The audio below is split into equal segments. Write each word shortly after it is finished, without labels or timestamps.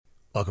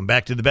Welcome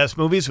back to the best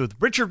movies with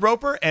Richard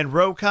Roeper and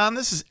Roe Conn.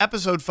 This is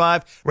episode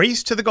 5,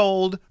 Race to the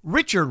Gold,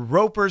 Richard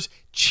Roeper's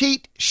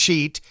cheat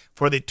sheet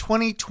for the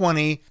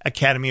 2020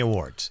 Academy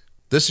Awards.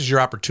 This is your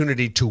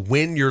opportunity to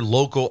win your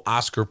local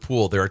Oscar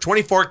pool. There are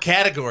 24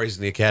 categories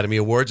in the Academy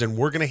Awards, and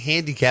we're going to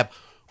handicap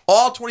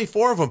all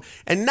 24 of them.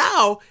 And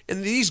now,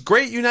 in these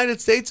great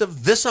United States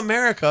of this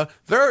America,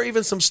 there are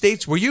even some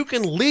states where you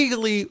can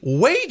legally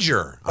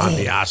wager on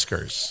the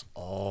Oscars.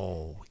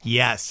 Oh,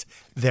 yes,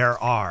 there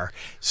are.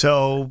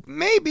 So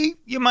maybe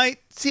you might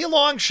see a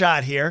long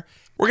shot here.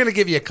 We're going to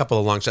give you a couple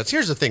of long shots.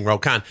 Here's the thing, Roe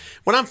Conn.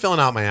 When I'm filling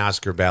out my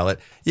Oscar ballot,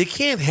 you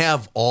can't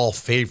have all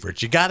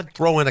favorites. You got to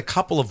throw in a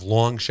couple of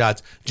long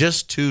shots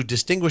just to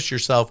distinguish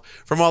yourself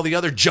from all the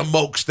other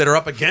jamokes that are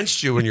up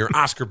against you in your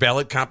Oscar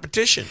ballot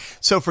competition.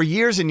 So for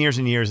years and years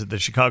and years at the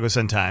Chicago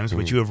Sun-Times,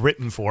 which you have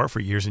written for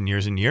years and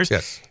years and years,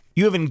 yes,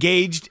 you have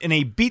engaged in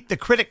a Beat the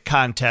Critic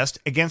contest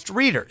against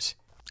readers.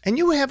 And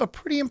you have a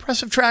pretty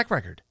impressive track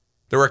record.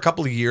 There were a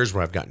couple of years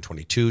where I've gotten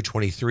 22,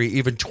 23,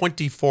 even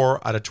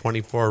 24 out of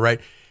 24, right?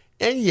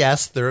 And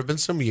yes, there have been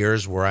some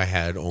years where I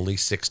had only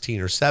 16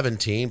 or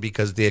 17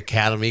 because the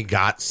Academy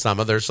got some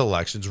of their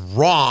selections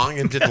wrong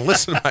and didn't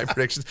listen to my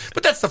predictions.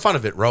 But that's the fun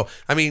of it, Ro.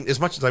 I mean, as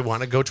much as I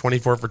want to go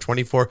 24 for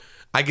 24,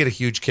 I get a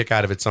huge kick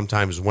out of it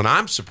sometimes when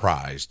I'm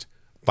surprised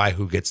by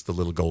who gets the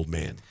little gold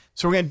man.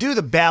 So we're going to do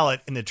the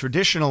ballot in the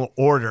traditional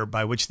order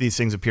by which these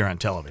things appear on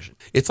television.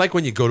 It's like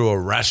when you go to a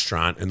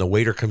restaurant and the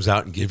waiter comes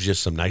out and gives you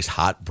some nice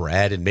hot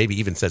bread and maybe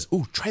even says,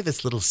 "Ooh, try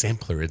this little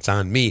sampler. It's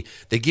on me."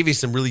 They give you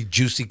some really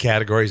juicy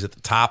categories at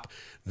the top.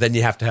 Then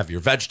you have to have your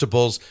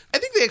vegetables. I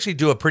think they actually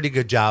do a pretty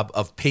good job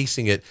of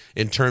pacing it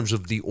in terms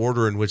of the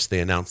order in which they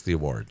announce the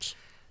awards.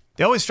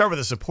 They always start with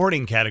a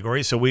supporting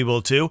category, so we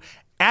will too.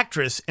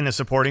 Actress in a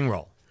supporting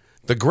role.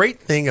 The great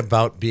thing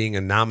about being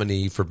a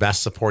nominee for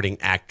Best Supporting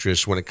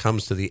Actress when it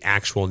comes to the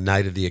actual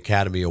night of the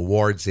Academy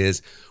Awards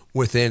is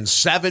within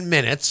 7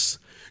 minutes,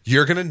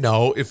 you're going to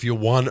know if you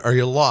won or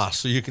you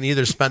lost. So you can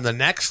either spend the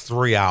next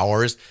 3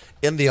 hours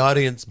in the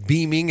audience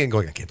beaming and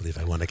going, "I can't believe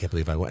I won, I can't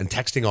believe I won," and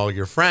texting all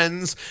your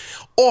friends.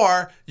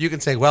 Or you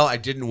can say, "Well, I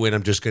didn't win,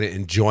 I'm just going to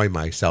enjoy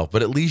myself."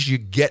 But at least you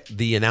get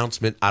the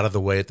announcement out of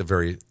the way at the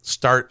very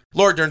start.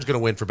 Laura Dern's going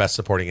to win for Best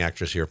Supporting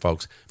Actress here,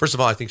 folks. First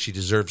of all, I think she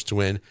deserves to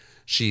win.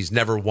 She's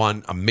never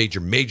won a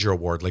major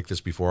award like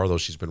this before, although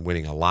she's been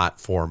winning a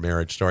lot for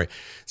Marriage Story.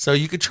 So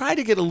you could try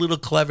to get a little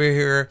clever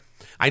here.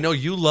 I know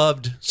you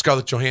loved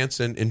Scarlett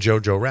Johansson in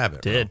Jojo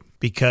Rabbit. Did.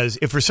 Because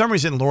if for some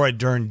reason Laura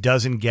Dern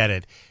doesn't get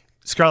it,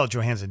 Scarlett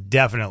Johansson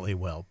definitely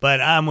will.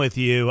 But I'm with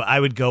you. I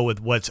would go with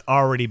what's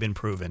already been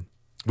proven.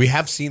 We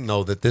have seen,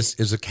 though, that this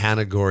is a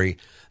category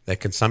that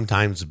can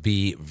sometimes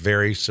be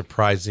very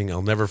surprising.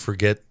 I'll never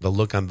forget the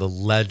look on the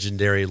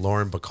legendary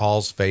Lauren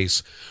Bacall's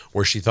face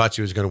where she thought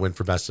she was going to win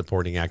for Best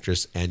Supporting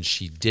Actress, and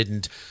she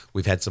didn't.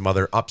 We've had some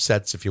other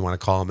upsets, if you want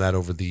to call them that,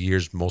 over the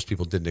years. Most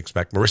people didn't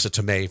expect Marissa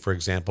Tomei, for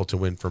example, to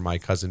win for My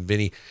Cousin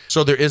Vinny.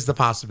 So there is the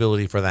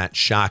possibility for that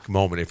shock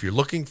moment. If you're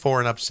looking for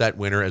an upset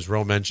winner, as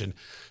Ro mentioned,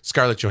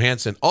 Scarlett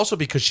Johansson, also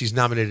because she's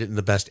nominated in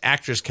the Best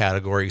Actress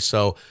category.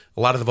 So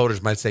a lot of the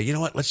voters might say, you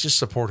know what, let's just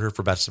support her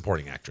for Best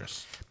Supporting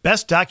Actress.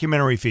 Best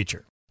Documentary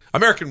Feature.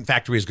 American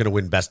Factory is going to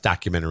win Best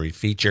Documentary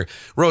Feature.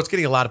 Ro, it's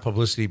getting a lot of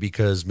publicity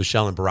because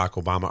Michelle and Barack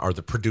Obama are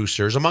the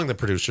producers, among the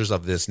producers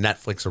of this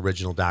Netflix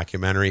original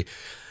documentary.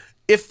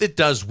 If it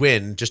does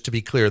win, just to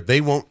be clear,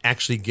 they won't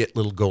actually get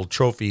little gold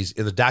trophies.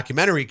 In the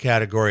documentary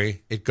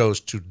category, it goes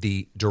to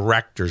the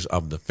directors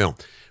of the film.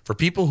 For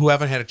people who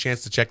haven't had a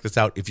chance to check this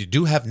out, if you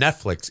do have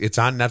Netflix, it's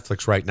on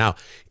Netflix right now.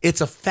 It's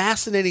a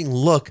fascinating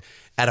look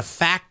at a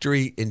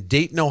factory in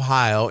Dayton,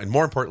 Ohio, and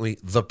more importantly,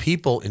 the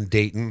people in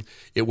Dayton.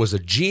 It was a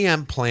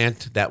GM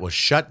plant that was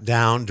shut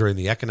down during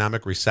the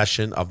economic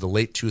recession of the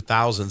late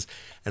 2000s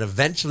and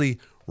eventually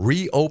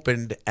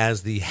reopened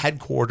as the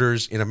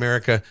headquarters in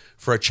America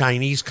for a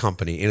Chinese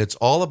company. And it's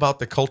all about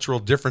the cultural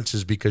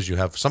differences because you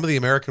have some of the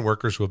American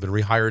workers who have been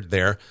rehired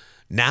there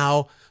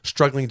now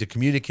struggling to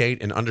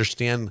communicate and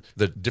understand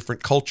the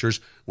different cultures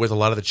with a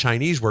lot of the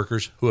Chinese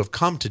workers who have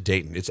come to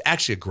Dayton. It's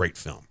actually a great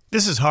film.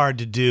 This is hard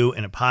to do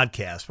in a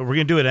podcast, but we're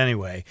going to do it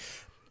anyway.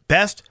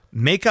 Best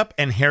Makeup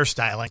and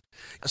Hairstyling.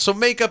 So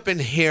makeup and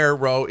hair,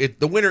 Ro,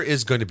 the winner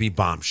is going to be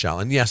Bombshell.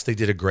 And yes, they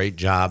did a great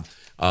job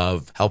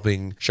of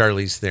helping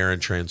Charlize Theron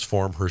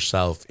transform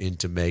herself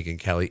into Megyn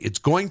Kelly. It's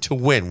going to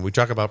win. When we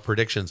talk about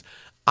predictions,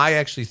 I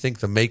actually think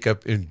the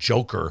makeup in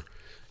Joker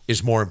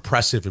is more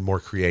impressive and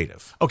more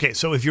creative. Okay,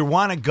 so if you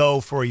want to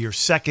go for your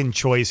second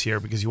choice here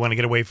because you want to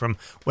get away from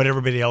what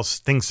everybody else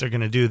thinks they're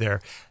going to do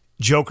there,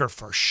 Joker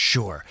for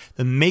sure.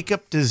 The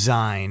makeup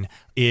design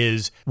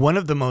is one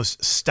of the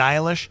most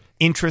stylish,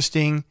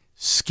 interesting,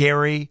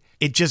 scary.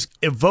 It just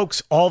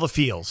evokes all the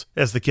feels,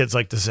 as the kids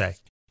like to say.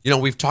 You know,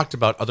 we've talked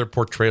about other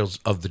portrayals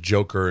of the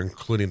Joker,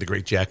 including the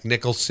great Jack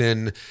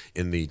Nicholson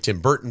in the Tim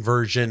Burton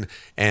version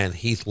and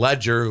Heath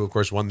Ledger, who, of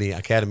course, won the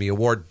Academy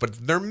Award.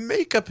 But their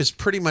makeup is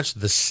pretty much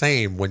the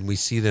same when we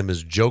see them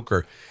as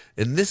Joker.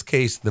 In this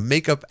case, the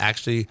makeup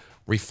actually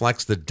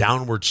reflects the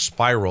downward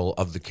spiral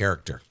of the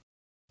character.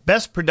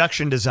 Best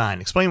production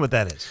design. Explain what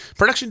that is.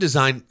 Production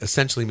design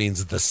essentially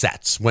means the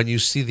sets. When you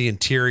see the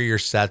interior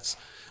sets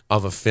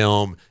of a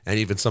film and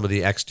even some of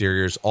the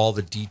exteriors, all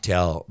the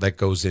detail that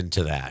goes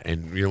into that.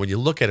 And when you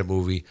look at a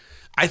movie,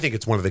 I think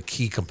it's one of the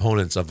key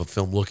components of a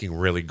film looking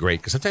really great.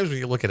 Because sometimes when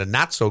you look at a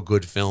not so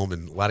good film,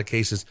 in a lot of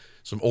cases,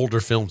 some older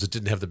films that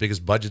didn't have the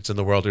biggest budgets in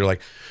the world, you're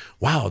like,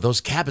 wow,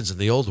 those cabins in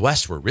the Old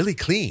West were really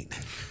clean.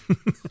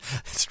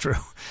 It's true.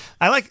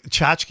 I like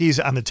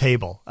tchotchkes on the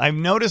table. I've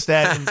noticed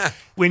that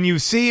when you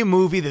see a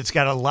movie that's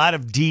got a lot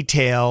of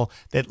detail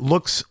that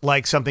looks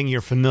like something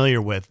you're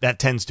familiar with, that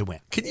tends to win.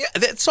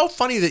 It's so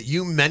funny that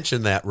you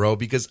mentioned that, Ro,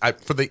 because I,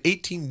 for the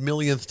 18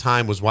 millionth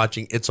time, was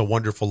watching It's a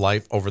Wonderful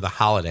Life over the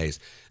holidays.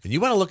 And you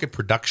want to look at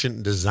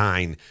production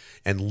design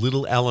and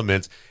little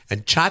elements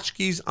and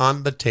tchotchkes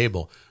on the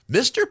table.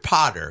 Mr.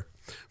 Potter,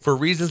 for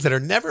reasons that are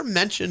never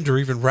mentioned or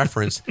even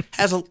referenced,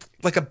 has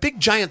a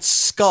big giant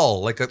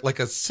skull, like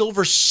a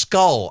silver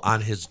skull on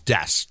his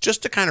desk,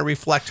 just to kind of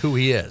reflect who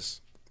he is.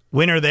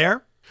 Winner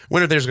there?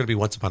 Winner there's going to be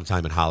Once Upon a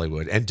Time in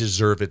Hollywood, and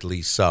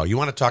deservedly so. You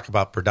want to talk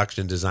about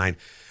production design,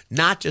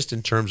 not just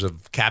in terms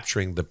of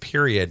capturing the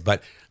period,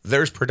 but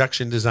there's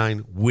production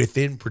design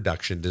within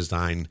production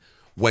design.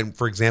 When,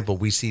 for example,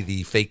 we see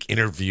the fake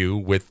interview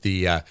with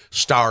the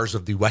stars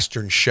of the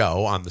Western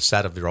show on the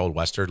set of their old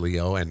Western,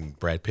 Leo and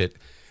Brad Pitt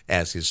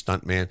as his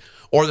stuntman.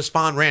 Or the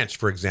Spahn Ranch,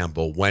 for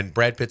example, when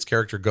Brad Pitt's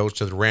character goes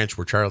to the ranch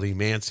where Charlie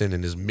Manson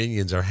and his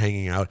minions are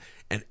hanging out,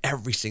 and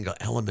every single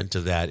element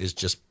of that is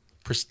just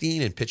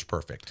pristine and pitch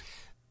perfect.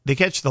 They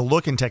catch the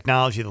look and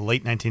technology of the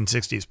late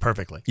 1960s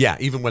perfectly. Yeah,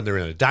 even when they're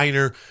in a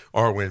diner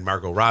or when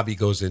Margot Robbie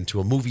goes into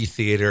a movie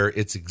theater,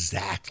 it's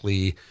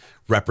exactly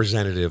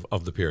representative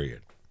of the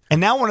period. And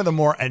now one of the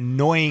more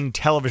annoying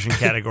television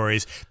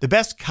categories, the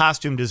best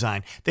costume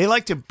design. They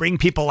like to bring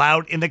people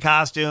out in the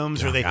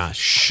costumes or they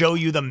show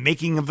you the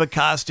making of the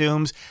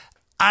costumes.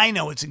 I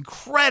know it's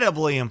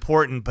incredibly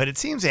important, but it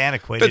seems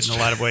antiquated in a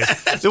lot of ways.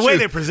 The way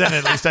they present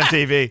it, at least on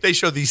TV. They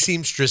show the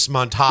seamstress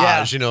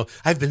montage. Yeah.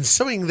 I've been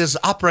sewing this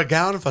opera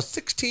gown for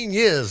 16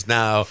 years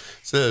now,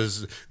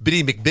 says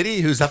Biddy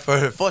McBiddy, who's up for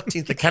her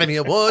 14th Academy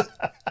Award.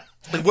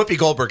 And Whoopi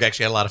Goldberg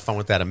actually had a lot of fun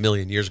with that a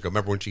million years ago.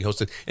 Remember when she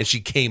hosted and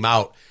she came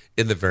out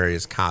in the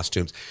various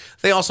costumes.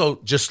 They also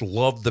just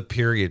love the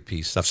period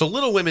piece stuff. So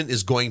Little Women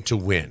is going to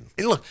win.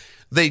 And look,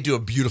 they do a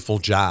beautiful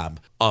job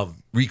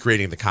of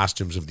recreating the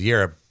costumes of the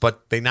era,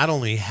 but they not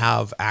only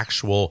have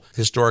actual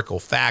historical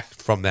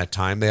fact from that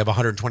time, they have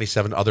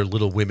 127 other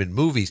Little Women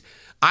movies.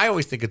 I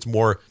always think it's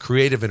more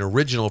creative and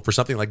original for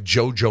something like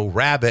Jojo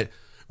Rabbit,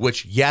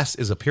 which, yes,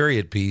 is a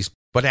period piece,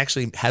 but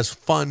actually has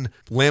fun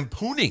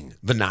lampooning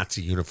the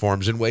Nazi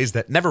uniforms in ways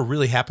that never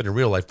really happened in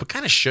real life, but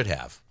kind of should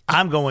have.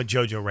 I'm going with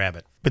Jojo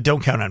Rabbit, but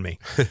don't count on me.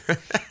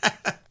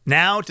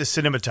 Now to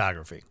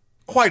cinematography.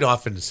 Quite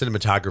often,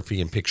 cinematography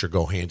and picture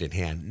go hand in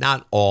hand,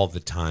 not all the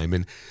time.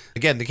 And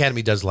again, the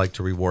Academy does like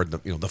to reward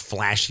the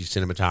flashy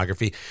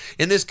cinematography.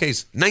 In this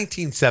case,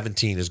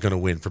 1917 is going to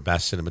win for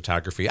best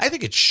cinematography. I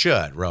think it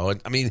should, Ro.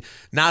 I mean,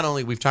 not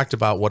only we've talked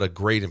about what a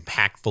great,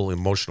 impactful,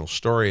 emotional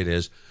story it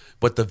is,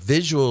 but the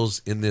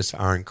visuals in this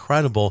are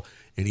incredible.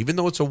 And even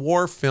though it's a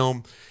war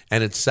film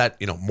and it's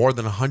set, more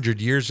than 100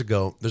 years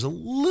ago, there's a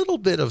little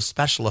bit of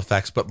special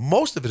effects, but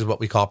most of it is what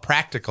we call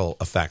practical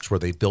effects, where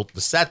they built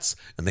the sets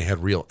and they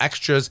had real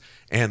extras.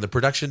 And the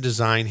production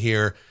design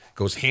here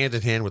goes hand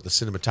in hand with the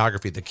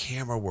cinematography. The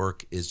camera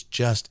work is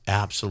just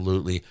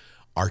absolutely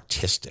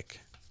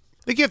artistic.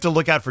 I think you have to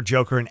look out for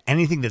Joker in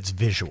anything that's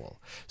visual.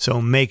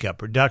 So makeup,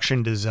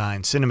 production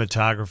design,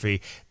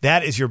 cinematography,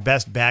 that is your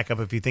best backup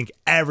if you think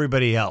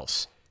everybody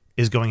else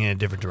is going in a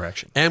different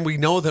direction. And we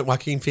know that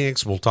Joaquin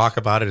Phoenix, we'll talk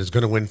about it, is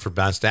going to win for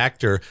Best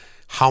Actor.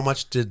 How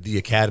much did the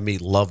Academy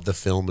love the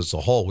film as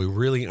a whole? We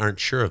really aren't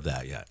sure of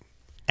that yet.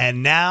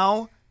 And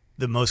now,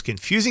 the most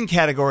confusing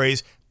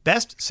categories,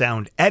 Best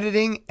Sound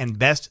Editing and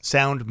Best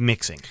Sound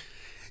Mixing.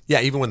 Yeah,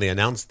 even when they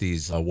announce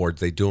these awards,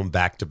 they do them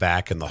back to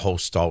back, and the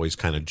hosts always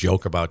kind of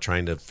joke about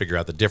trying to figure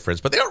out the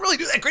difference, but they don't really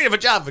do that great of a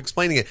job of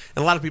explaining it.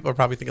 And a lot of people are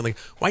probably thinking,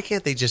 why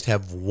can't they just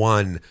have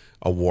one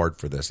award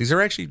for this? These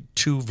are actually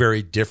two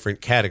very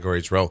different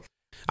categories, Ro.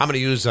 I'm going to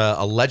use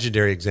a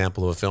legendary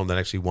example of a film that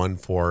actually won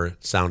for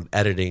sound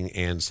editing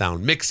and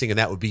sound mixing, and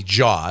that would be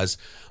Jaws.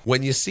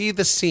 When you see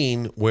the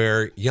scene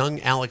where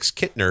young Alex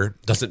Kittner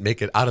doesn't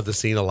make it out of the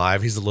scene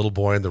alive, he's the little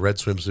boy in the red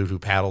swimsuit who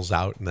paddles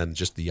out, and then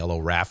just the yellow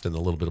raft and a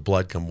little bit of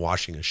blood come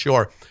washing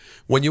ashore.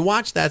 When you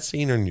watch that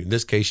scene, or in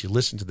this case, you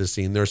listen to the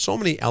scene, there are so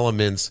many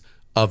elements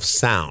of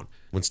sound.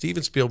 When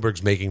Steven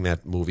Spielberg's making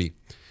that movie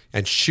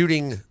and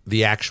shooting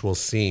the actual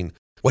scene,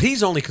 what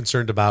he's only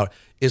concerned about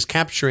is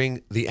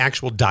capturing the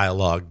actual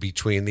dialogue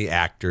between the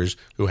actors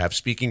who have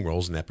speaking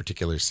roles in that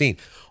particular scene.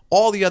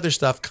 All the other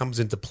stuff comes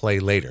into play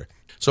later.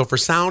 So for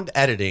sound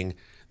editing,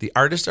 the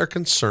artists are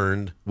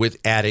concerned with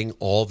adding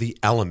all the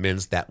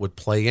elements that would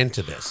play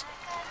into this.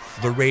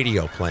 The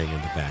radio playing in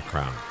the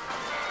background,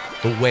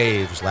 the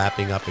waves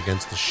lapping up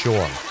against the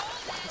shore,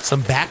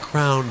 some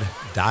background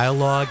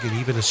dialogue, and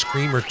even a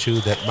scream or two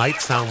that might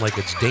sound like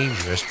it's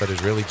dangerous, but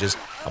is really just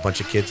a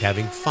bunch of kids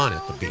having fun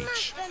at the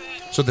beach.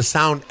 So the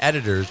sound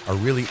editors are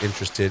really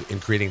interested in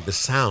creating the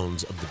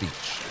sounds of the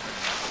beach.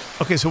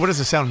 Okay, so what does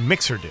the sound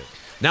mixer do?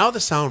 Now the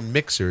sound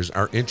mixers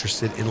are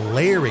interested in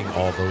layering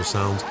all those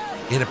sounds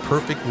in a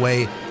perfect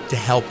way to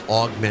help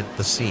augment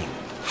the scene.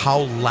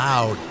 How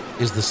loud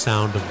is the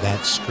sound of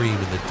that scream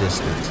in the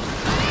distance?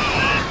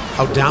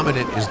 How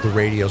dominant is the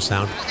radio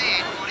sound?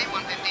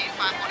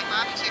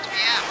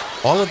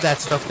 All of that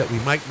stuff that we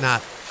might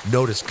not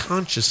notice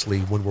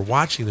consciously when we're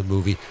watching the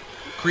movie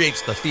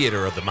creates the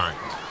theater of the mind.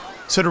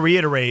 So to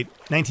reiterate,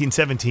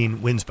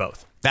 1917 wins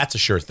both. That's a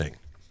sure thing.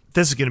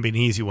 This is going to be an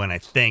easy one, I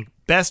think.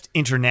 Best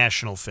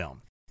International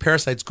Film.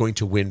 Parasite's going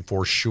to win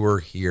for sure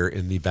here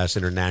in the Best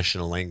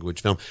International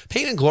Language Film.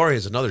 Pain and Glory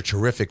is another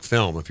terrific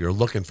film if you're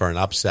looking for an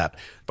upset.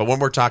 But when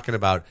we're talking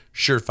about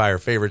surefire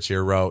favorites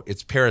here, Ro,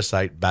 it's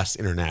Parasite, Best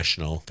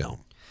International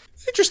Film.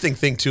 Interesting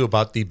thing, too,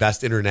 about the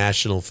Best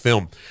International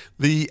Film.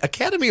 The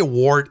Academy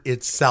Award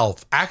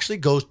itself actually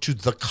goes to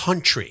the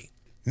country,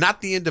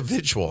 not the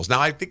individuals. Now,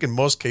 I think in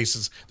most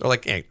cases, they're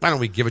like, hey, why don't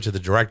we give it to the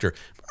director?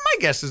 My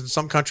guess is in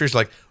some countries,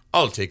 like,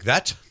 I'll take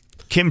that.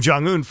 Kim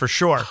Jong-un for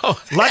sure. Oh,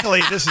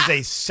 luckily, this is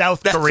a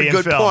South Korean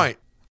film. That's a good point.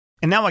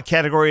 And now a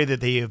category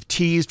that they have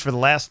teased for the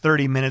last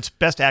 30 minutes,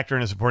 Best Actor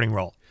in a Supporting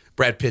Role.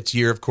 Brad Pitt's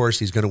year, of course,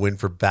 he's going to win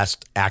for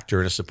Best Actor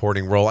in a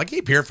Supporting Role. I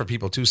keep hearing from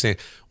people, too, saying,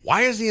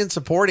 why is he in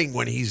supporting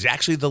when he's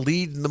actually the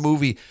lead in the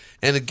movie?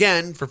 And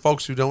again, for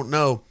folks who don't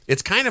know,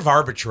 it's kind of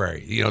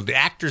arbitrary. You know, the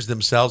actors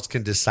themselves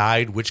can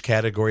decide which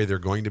category they're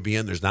going to be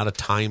in. There's not a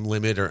time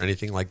limit or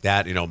anything like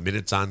that, you know,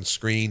 minutes on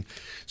screen.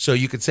 So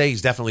you could say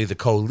he's definitely the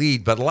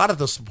co-lead, but a lot of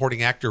the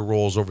supporting actor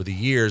roles over the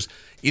years,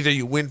 either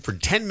you win for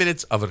 10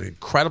 minutes of an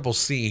incredible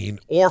scene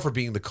or for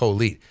being the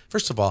co-lead.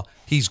 First of all,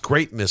 he's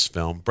great in this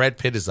film. Brad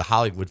Pitt is the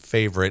Hollywood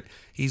favorite.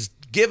 He's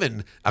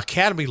given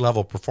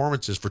Academy-level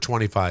performances for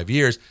 25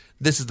 years.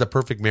 This is the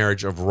perfect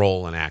marriage of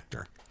role and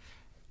actor.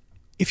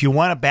 If you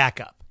want to back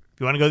up, if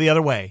you want to go the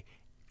other way,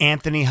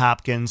 Anthony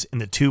Hopkins in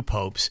The Two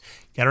Popes.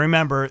 You got to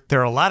remember, there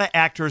are a lot of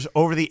actors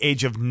over the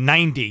age of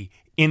 90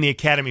 in the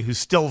Academy who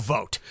still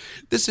vote.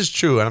 This is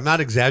true, and I'm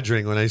not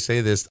exaggerating when I say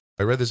this.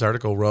 I read this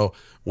article, Ro,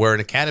 where an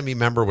Academy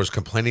member was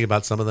complaining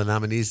about some of the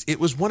nominees. It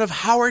was one of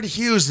Howard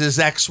Hughes'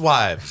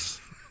 ex-wives.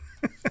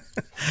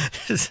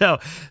 So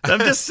I'm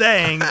just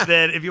saying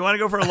that if you want to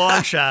go for a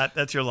long shot,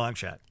 that's your long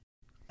shot.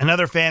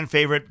 Another fan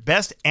favorite,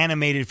 Best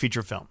Animated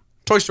Feature Film.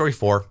 Toy Story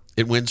 4.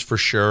 It wins for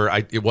sure.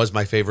 It was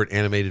my favorite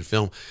animated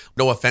film.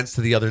 No offense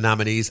to the other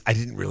nominees. I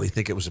didn't really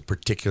think it was a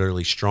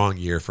particularly strong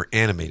year for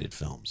animated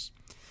films.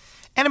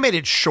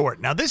 Animated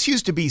short. Now, this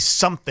used to be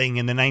something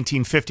in the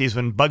 1950s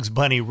when Bugs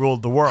Bunny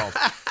ruled the world.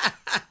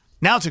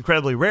 Now it's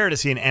incredibly rare to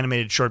see an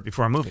animated short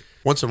before a movie.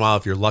 Once in a while,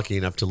 if you're lucky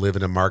enough to live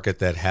in a market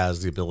that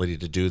has the ability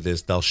to do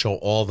this, they'll show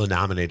all the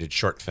nominated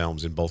short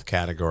films in both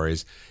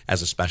categories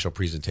as a special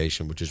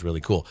presentation, which is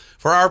really cool.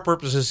 For our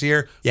purposes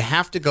here, you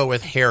have to go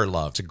with Hair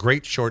Love. It's a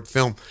great short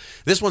film.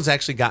 This one's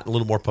actually gotten a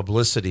little more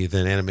publicity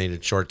than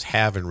animated shorts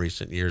have in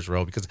recent years,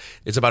 Ro, because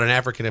it's about an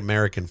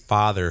African-American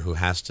father who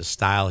has to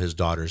style his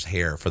daughter's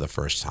hair for the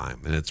first time,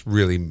 and it's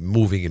really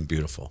moving and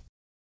beautiful.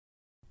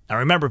 Now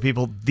remember,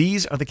 people,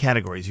 these are the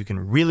categories you can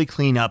really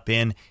clean up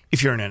in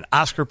if you're in an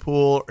Oscar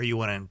pool or you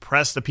want to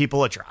impress the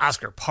people at your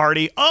Oscar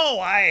party. Oh,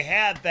 I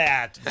had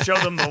that. Show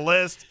them the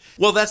list.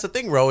 Well, that's the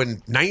thing, Ro.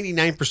 In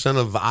 99%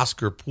 of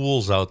Oscar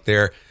pools out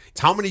there, it's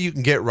how many you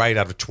can get right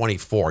out of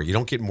 24. You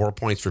don't get more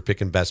points for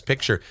picking Best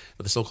Picture.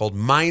 But the so-called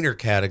minor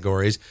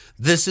categories,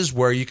 this is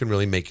where you can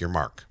really make your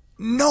mark.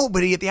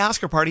 Nobody at the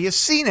Oscar party has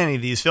seen any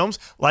of these films,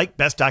 like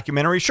Best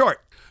Documentary Short.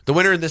 The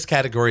winner in this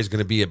category is going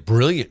to be a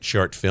brilliant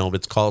short film.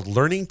 It's called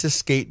Learning to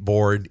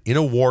Skateboard in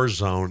a War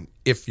Zone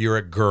If You're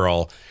a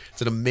Girl.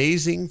 It's an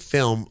amazing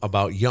film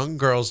about young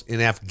girls in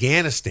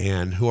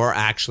Afghanistan who are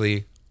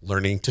actually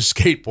learning to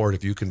skateboard,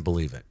 if you can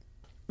believe it.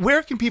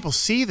 Where can people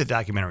see the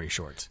documentary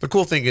shorts? The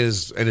cool thing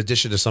is, in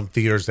addition to some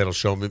theaters that'll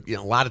show them, a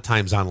lot of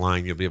times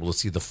online, you'll be able to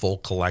see the full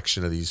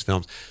collection of these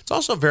films. It's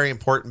also very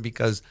important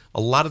because a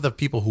lot of the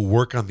people who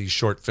work on these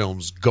short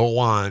films go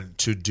on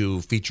to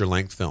do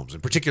feature-length films,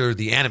 in particular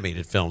the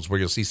animated films, where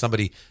you'll see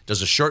somebody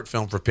does a short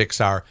film for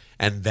Pixar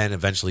and then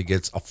eventually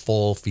gets a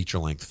full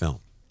feature-length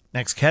film.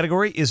 Next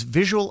category is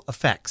visual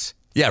effects.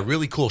 Yeah,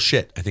 really cool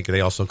shit. I think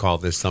they also call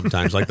this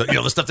sometimes, like the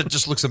stuff that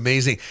just looks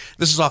amazing.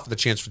 This is often the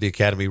chance for the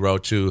Academy, Ro,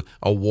 to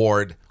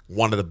award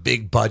one of the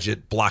big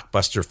budget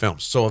blockbuster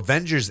films. So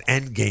Avengers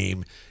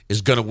Endgame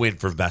is going to win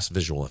for Best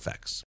Visual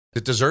Effects.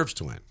 It deserves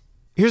to win.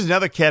 Here's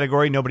another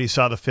category nobody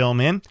saw the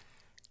film in.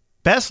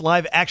 Best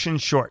Live Action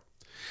Short.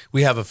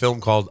 We have a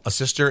film called A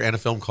Sister and a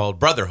film called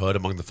Brotherhood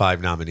among the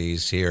 5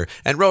 nominees here.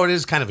 And, Ro, it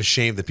is kind of a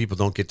shame that people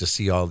don't get to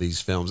see all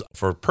these films.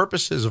 For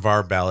purposes of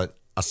our ballot,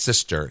 A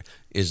Sister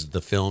is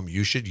the film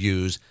you should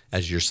use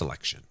as your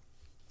selection.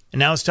 And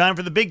now it's time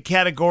for the big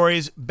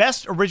categories.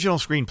 Best Original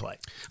Screenplay.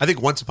 I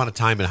think Once Upon a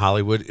Time in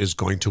Hollywood is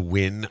going to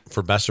win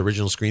for Best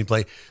Original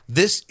Screenplay.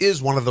 This is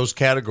one of those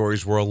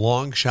categories where a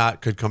long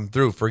shot could come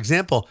through. For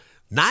example,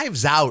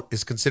 Knives Out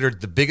is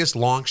considered the biggest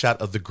long shot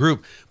of the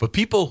group, but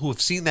people who have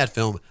seen that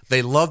film,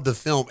 they love the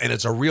film, and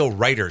it's a real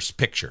writer's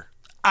picture.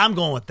 I'm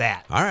going with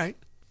that. All right.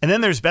 And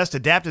then there's Best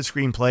Adapted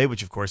Screenplay,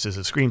 which of course is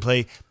a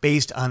screenplay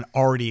based on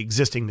already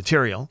existing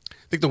material.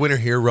 I think the winner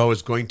here, Ro,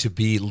 is going to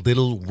be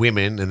Little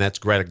Women, and that's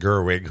Greta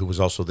Gerwig, who was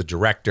also the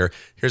director.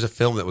 Here's a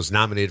film that was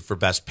nominated for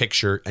Best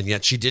Picture, and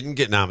yet she didn't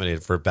get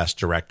nominated for Best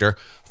Director.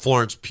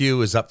 Florence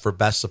Pugh is up for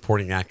Best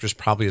Supporting Actress,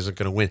 probably isn't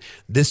going to win.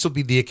 This will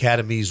be the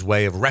Academy's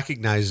way of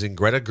recognizing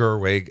Greta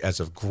Gerwig as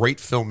a great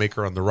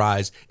filmmaker on the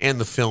rise and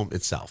the film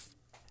itself.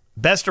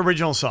 Best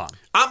Original Song.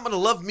 I'm Gonna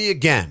Love Me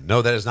Again.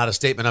 No, that is not a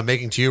statement I'm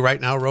making to you right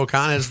now, Roe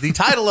Conn. It's the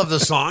title of the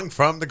song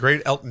from the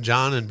great Elton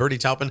John and Bertie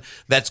Taupin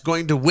that's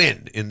going to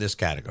win in this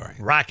category.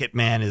 Rocket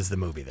Man is the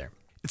movie there.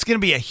 It's going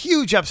to be a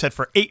huge upset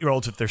for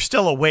 8-year-olds if they're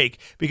still awake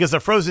because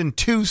the Frozen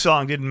 2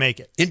 song didn't make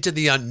it. Into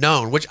the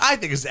Unknown, which I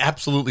think is an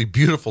absolutely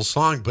beautiful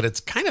song, but it's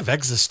kind of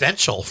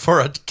existential for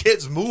a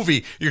kid's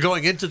movie. You're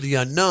going into the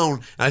unknown,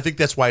 and I think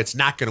that's why it's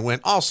not going to win.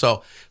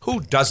 Also, who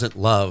doesn't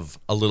love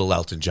a little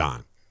Elton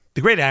John? The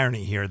great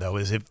irony here, though,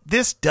 is if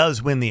this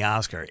does win the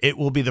Oscar, it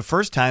will be the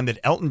first time that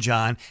Elton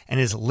John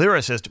and his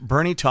lyricist,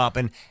 Bernie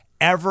Taupin,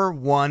 ever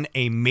won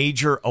a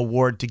major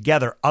award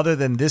together other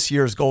than this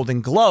year's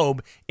Golden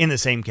Globe in the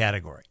same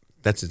category.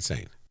 That's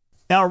insane.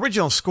 Now,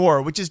 original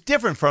score, which is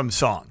different from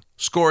song.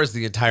 Score is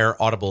the entire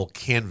audible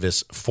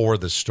canvas for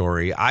the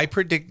story. I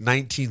predict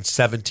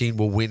 1917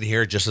 will win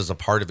here just as a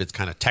part of its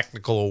kind of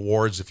technical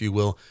awards, if you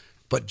will.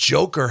 But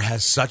Joker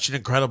has such an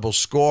incredible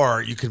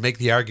score, you can make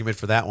the argument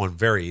for that one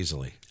very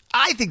easily.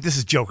 I think this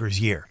is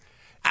Joker's year.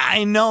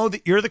 I know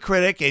that you're the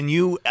critic and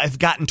you have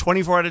gotten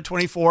 24 out of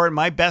 24 and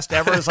my best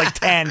ever is like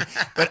 10.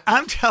 But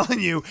I'm telling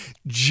you,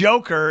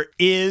 Joker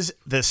is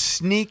the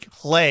sneak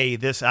play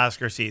this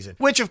Oscar season,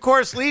 which of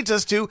course leads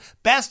us to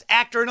Best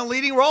Actor in a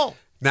Leading Role.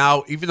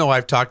 Now, even though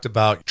I've talked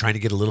about trying to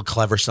get a little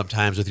clever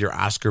sometimes with your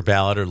Oscar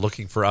ballot or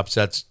looking for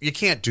upsets, you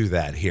can't do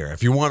that here.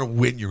 If you want to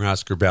win your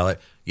Oscar ballot,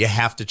 you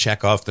have to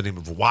check off the name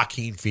of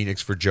Joaquin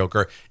Phoenix for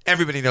Joker.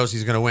 Everybody knows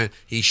he's going to win.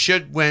 He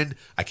should win.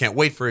 I can't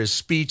wait for his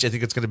speech. I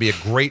think it's going to be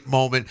a great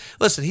moment.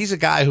 Listen, he's a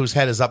guy who's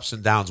had his ups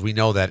and downs. We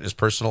know that in his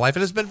personal life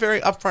and has been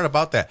very upfront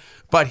about that.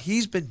 But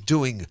he's been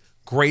doing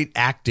great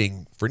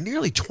acting for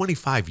nearly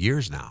 25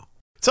 years now.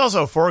 It's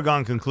also a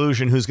foregone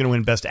conclusion who's going to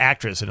win Best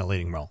Actress in a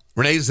Leading Role.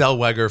 Renee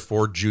Zellweger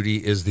for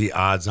Judy is the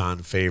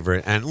odds-on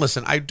favorite. And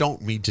listen, I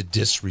don't mean to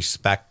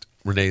disrespect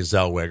Renee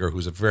Zellweger,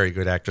 who's a very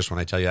good actress. When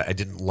I tell you I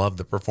didn't love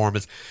the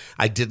performance,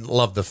 I didn't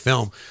love the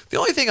film. The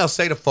only thing I'll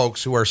say to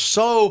folks who are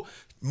so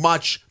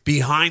much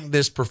behind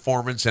this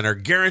performance and are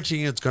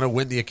guaranteeing it's going to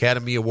win the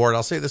Academy Award,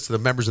 I'll say this to the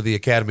members of the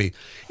Academy.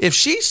 If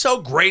she's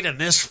so great in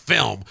this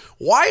film,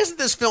 why isn't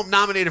this film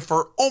nominated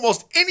for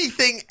almost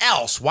anything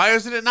else? Why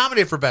isn't it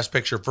nominated for Best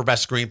Picture, for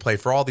Best Screenplay,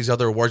 for all these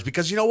other awards?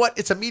 Because you know what?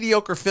 It's a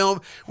mediocre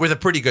film with a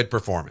pretty good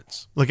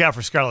performance. Look out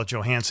for Scarlett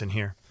Johansson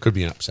here. Could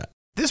be an upset.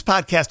 This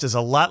podcast is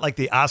a lot like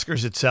the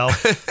Oscars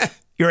itself.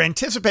 You're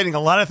anticipating a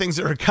lot of things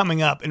that are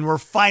coming up, and we're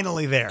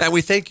finally there. And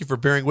we thank you for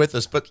bearing with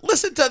us. But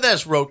listen to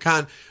this, Roe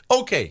Conn.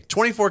 Okay,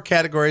 24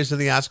 categories in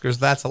the Oscars.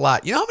 That's a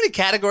lot. You know how many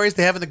categories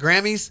they have in the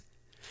Grammys?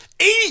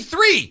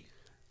 83!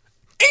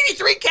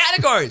 83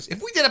 categories.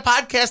 If we did a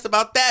podcast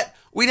about that,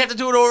 we'd have to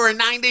do it over a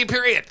 9-day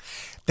period.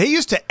 They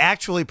used to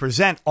actually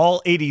present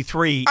all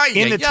 83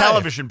 in the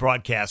television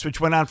broadcast,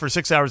 which went on for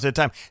 6 hours at a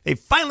time. They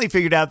finally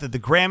figured out that the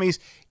Grammys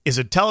is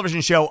a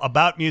television show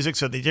about music,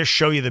 so they just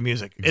show you the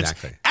music.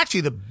 Exactly. It's actually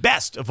the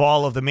best of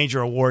all of the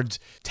major awards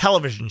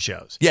television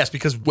shows. Yes,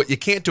 because what you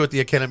can't do at the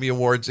Academy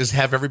Awards is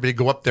have everybody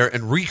go up there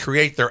and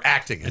recreate their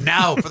acting. And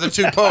now for the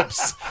two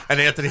popes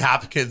and Anthony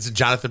Hopkins and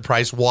Jonathan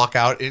Pryce walk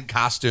out in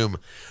costume.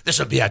 This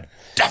would be a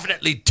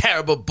definitely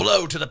terrible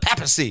blow to the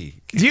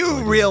papacy. Do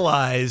you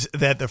realize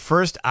that the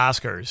first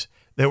Oscars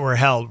that were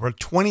held were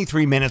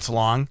 23 minutes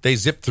long? They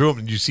zipped through them,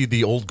 and you see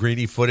the old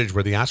grainy footage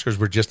where the Oscars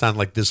were just on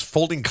like this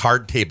folding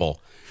card table,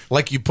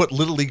 like you put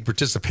Little League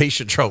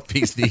participation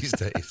trophies these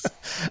days.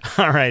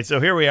 All right, so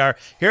here we are.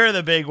 Here are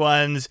the big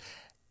ones.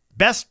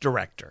 Best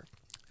Director.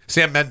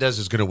 Sam Mendes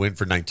is going to win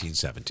for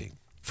 1917.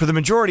 For the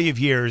majority of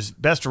years,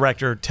 Best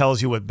Director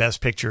tells you what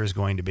Best Picture is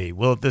going to be.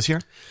 Will it this year?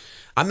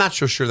 I'm not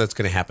so sure that's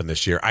going to happen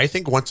this year. I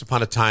think Once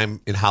Upon a Time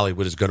in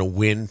Hollywood is going to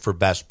win for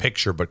Best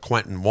Picture, but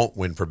Quentin won't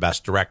win for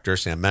Best Director.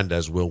 Sam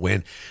Mendes will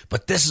win.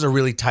 But this is a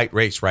really tight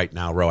race right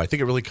now, Ro. I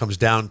think it really comes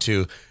down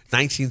to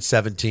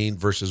 1917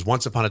 versus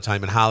Once Upon a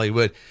Time in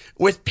Hollywood,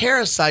 with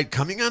Parasite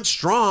coming on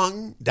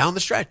strong down the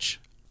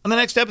stretch. On the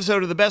next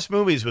episode of The Best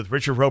Movies with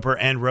Richard Roeper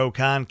and Roe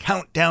Conn,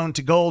 Countdown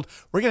to Gold,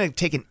 we're going to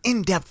take an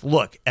in-depth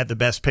look at the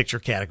Best Picture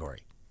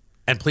category.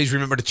 And please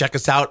remember to check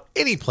us out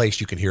any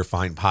place you can hear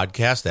fine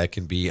podcasts. That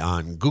can be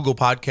on Google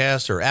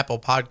Podcasts or Apple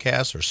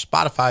Podcasts or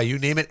Spotify, you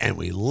name it. And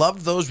we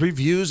love those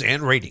reviews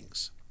and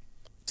ratings.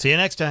 See you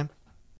next time.